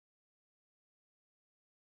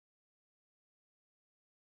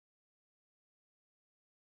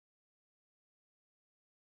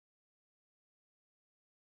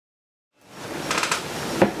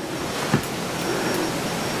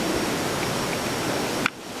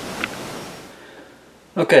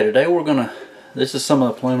Okay, today this is some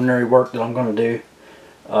of the preliminary work that I'm gonna do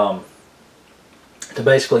to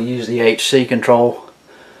basically use the HC control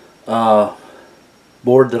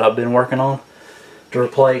board that I've been working on to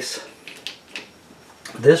replace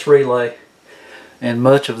this relay and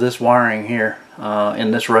much of this wiring here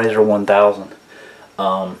in this RZR 1000.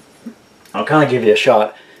 I'll kind of give you a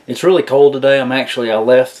shot. It's really cold today. I left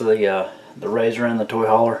the RZR in the toy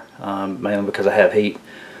hauler mainly because I have heat.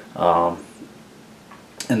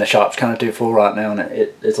 And the shop's kind of too full right now, and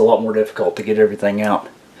it's a lot more difficult to get everything out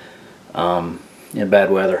in bad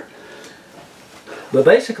weather. But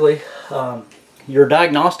basically, your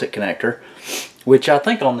diagnostic connector, which I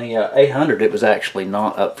think on the 800 it was actually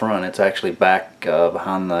not up front, it's actually back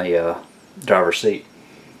behind the driver's seat.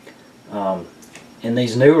 And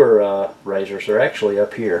these newer RZRs are actually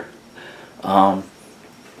up here. And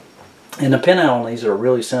the pinout on these are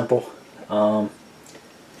really simple.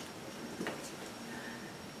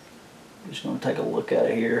 Just going to take a look at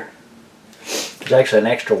it here. There's actually an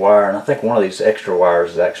extra wire, and I think one of these extra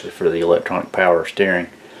wires is actually for the electronic power steering.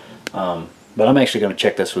 But I'm actually going to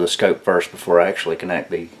check this with a scope first before I actually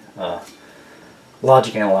connect the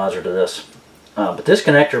logic analyzer to this. But this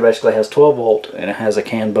connector basically has 12 volt and it has a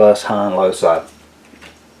Canbus high and low side.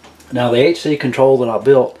 Now the HC control that I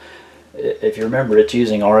built, if you remember, it's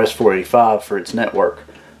using RS485 for its network.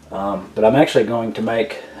 But I'm actually going to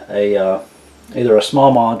make either a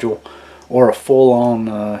small module or a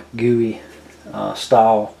full-on GUI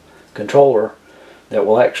style controller that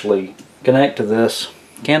will actually connect to this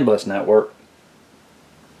Canbus network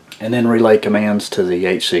and then relay commands to the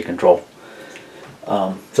HC control.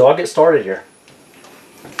 So I'll get started here.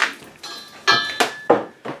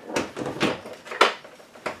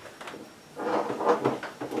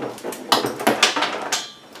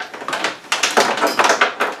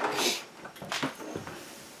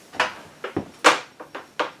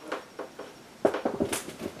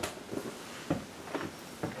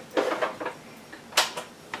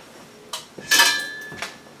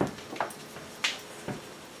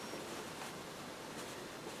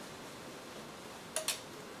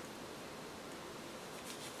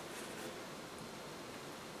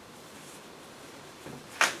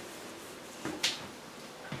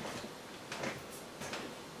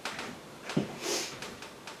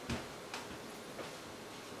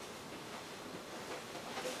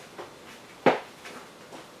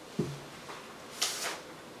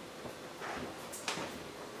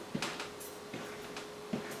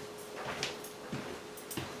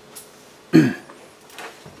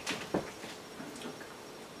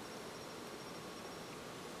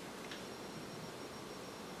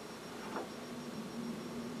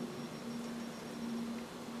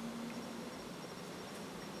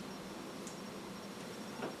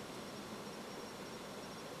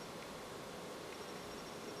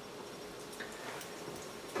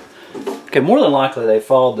 Okay, more than likely they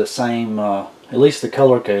followed the same, at least the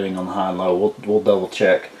color coding on the high and low. We'll double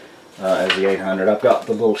check as the 800. I've got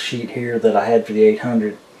the little sheet here that I had for the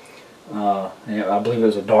 800. And I believe it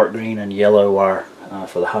was a dark green and yellow wire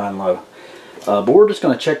for the high and low. But we're just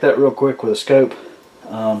going to check that real quick with a scope.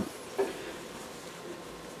 I'll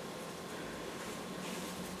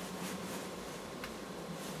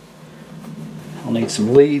need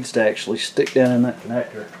some leads to actually stick down in that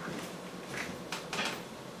connector.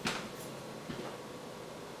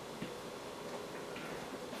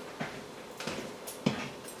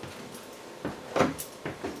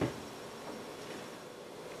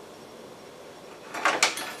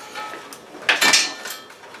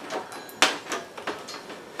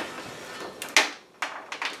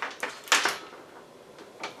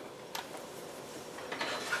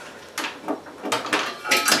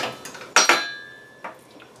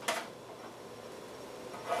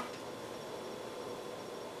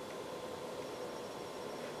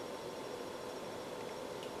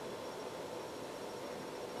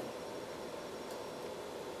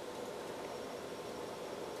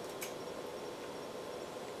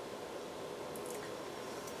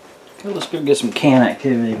 Okay, let's go get some can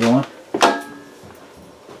activity going.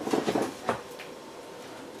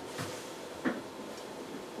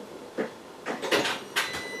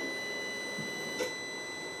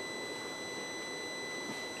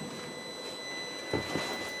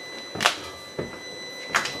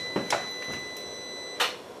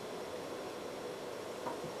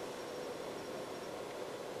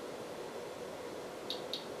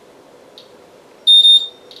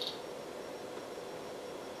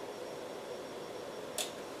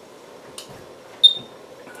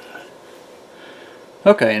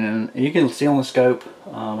 Okay, and you can see on the scope,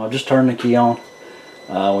 I've just turned the key on.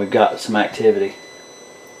 We've got some activity.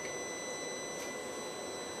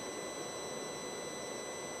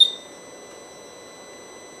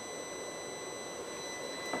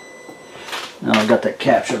 I've got that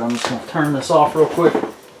captured, I'm just going to turn this off real quick.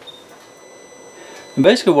 And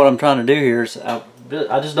basically what I'm trying to do here is I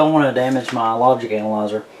just don't want to damage my logic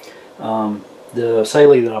analyzer. The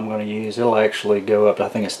Saley that I'm going to use, it'll actually go up to, I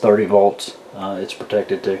think it's 30 volts. It's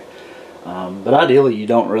protected to. But ideally you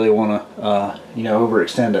don't really want to you know,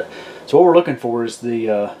 overextend it. So what we're looking for is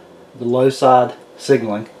the low side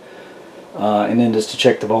signaling, and then just to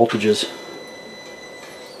check the voltages.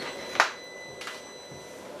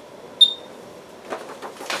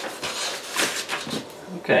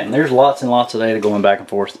 Okay, and there's lots and lots of data going back and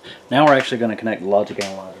forth. Now we're actually going to connect the logic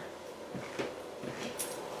analyzer.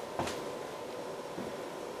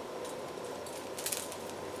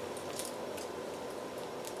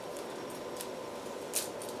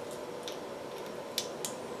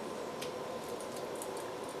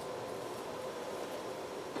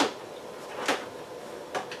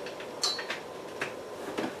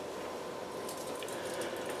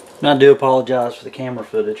 And I do apologize for the camera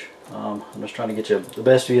footage. I'm just trying to get you the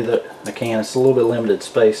best view that I can. It's a little bit limited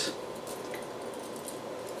space.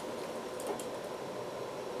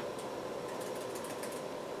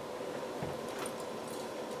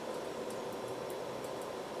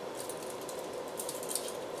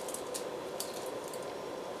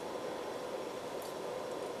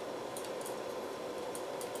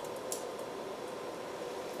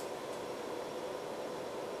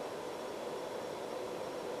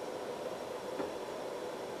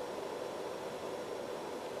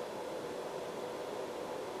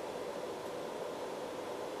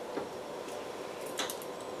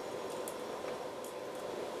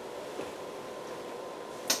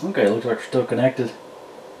 Okay, looks like we're still connected.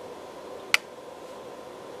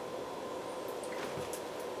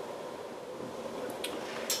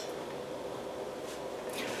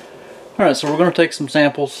 Alright, so we're going to take some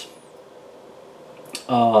samples.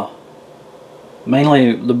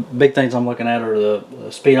 Mainly the big things I'm looking at are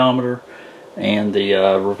the speedometer and the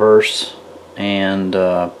reverse and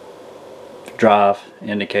drive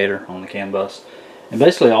indicator on the Canbus. And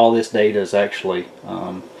basically all this data is actually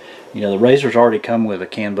you know, the RZRs already come with a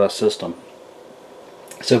Canbus system.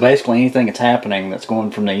 So basically anything that's happening that's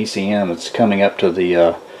going from the ECM, it's coming up to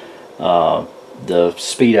the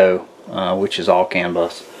speedo, which is all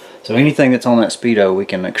Canbus. So anything that's on that speedo we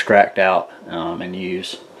can extract out and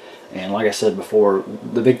use. And like I said before,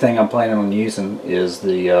 the big thing I'm planning on using is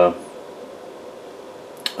the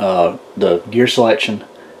gear selection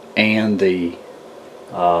and the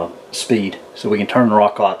speed, so we can turn the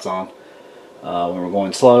rock lights on when we're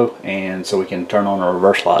going slow, and so we can turn on our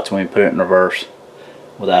reverse lights when we put it in reverse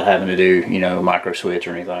without having to do, you know, micro switch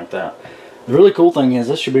or anything like that. The really cool thing is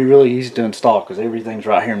this should be really easy to install because everything's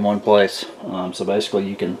right here in one place. So basically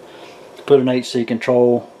you can put an HC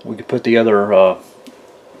control, we could put the other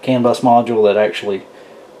Canbus module that actually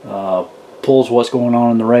pulls what's going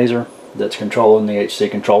on in the RZR that's controlling the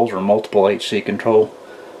HC controls, or multiple HC control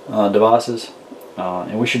devices,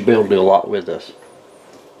 and we should be able to do a lot with this.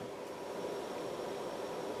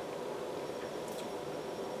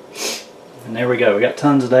 And there we go, we got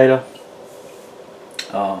tons of data.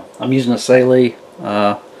 I'm using a Saley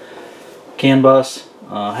Canbus.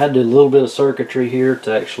 I had to do a little bit of circuitry here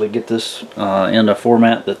to actually get this in a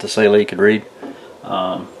format that the Saley could read,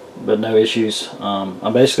 but no issues.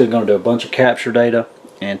 I'm basically going to do a bunch of capture data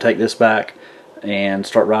and take this back and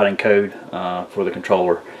start writing code for the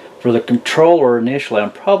controller. For the controller initially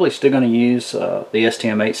I'm probably still going to use the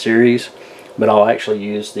STM8 series, but I'll actually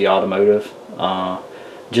use the automotive.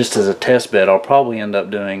 Just as a test bed, I'll probably end up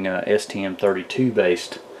doing STM32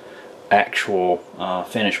 based actual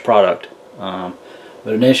finished product.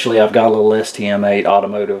 But initially I've got a little STM8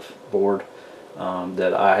 automotive board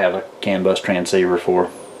that I have a Canbus transceiver for.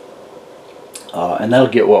 And that'll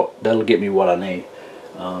get me what I need.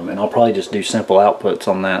 And I'll probably just do simple outputs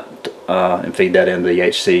on that and feed that into the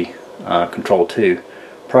HC Control 2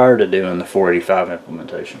 prior to doing the 485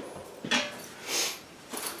 implementation.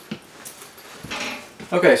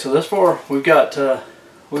 Okay, so this far we've got all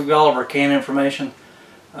of our CAN information.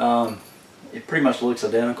 It pretty much looks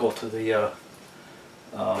identical to the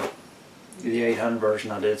 800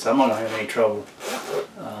 version I did, so I'm not going to have any trouble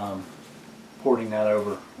porting that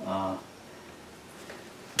over.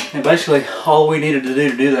 And basically all we needed to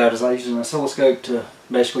do that is I used an oscilloscope to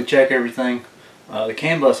basically check everything. The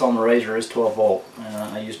Canbus on the RZR is 12 volt, and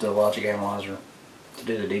I used a logic analyzer to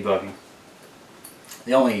do the debugging.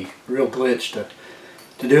 The only real glitch to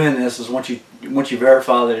doing this is once you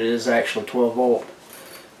verify that it is actually 12 volt,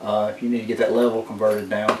 you need to get that level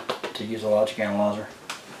converted down to use a logic analyzer.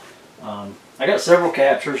 I got several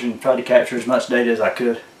captures and tried to capture as much data as I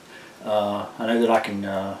could. I know that I can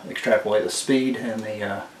extrapolate the speed and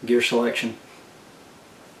the gear selection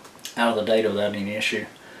out of the data without any issue.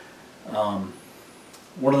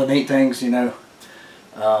 One of the neat things, you know,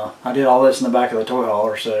 I did all this in the back of the toy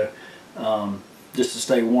hauler, so just to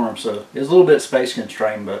stay warm. So it was a little bit space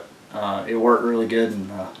constrained, but it worked really good,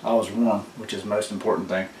 and I was warm, which is the most important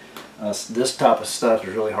thing. This type of stuff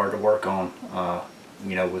is really hard to work on,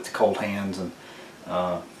 you know, with cold hands, and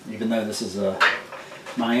even though this is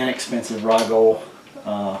my inexpensive Rogol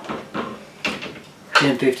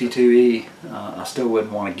 1052E, I still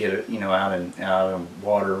wouldn't want to get it, you know, out in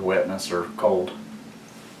water, wetness, or cold.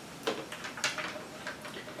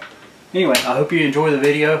 Anyway, I hope you enjoy the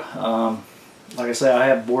video. Like I say, I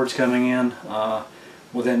have boards coming in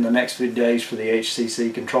within the next few days for the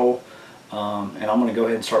HCC control, and I'm going to go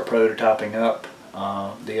ahead and start prototyping up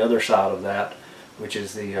the other side of that, which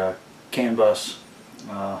is the Canbus.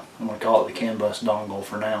 I'm going to call it the Canbus dongle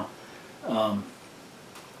for now,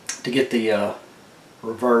 to get the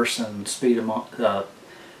reverse and speed the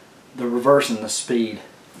reverse and the speed,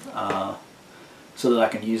 so that I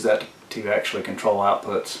can use that to actually control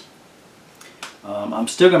outputs. I'm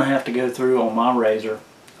still going to have to go through on my RZR.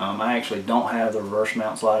 I actually don't have the reverse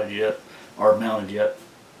mount slotted yet, or mounted yet.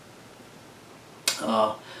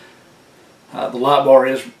 The light bar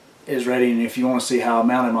is ready, and if you want to see how I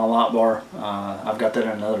mounted my light bar, I've got that in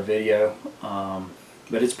another video.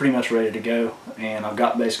 But it's pretty much ready to go, and I've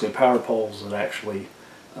got basically power poles that actually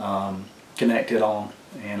connect it on,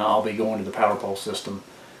 and I'll be going to the power pole system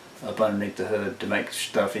up underneath the hood to make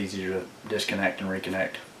stuff easier to disconnect and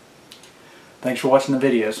reconnect. Thanks for watching the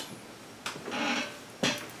videos.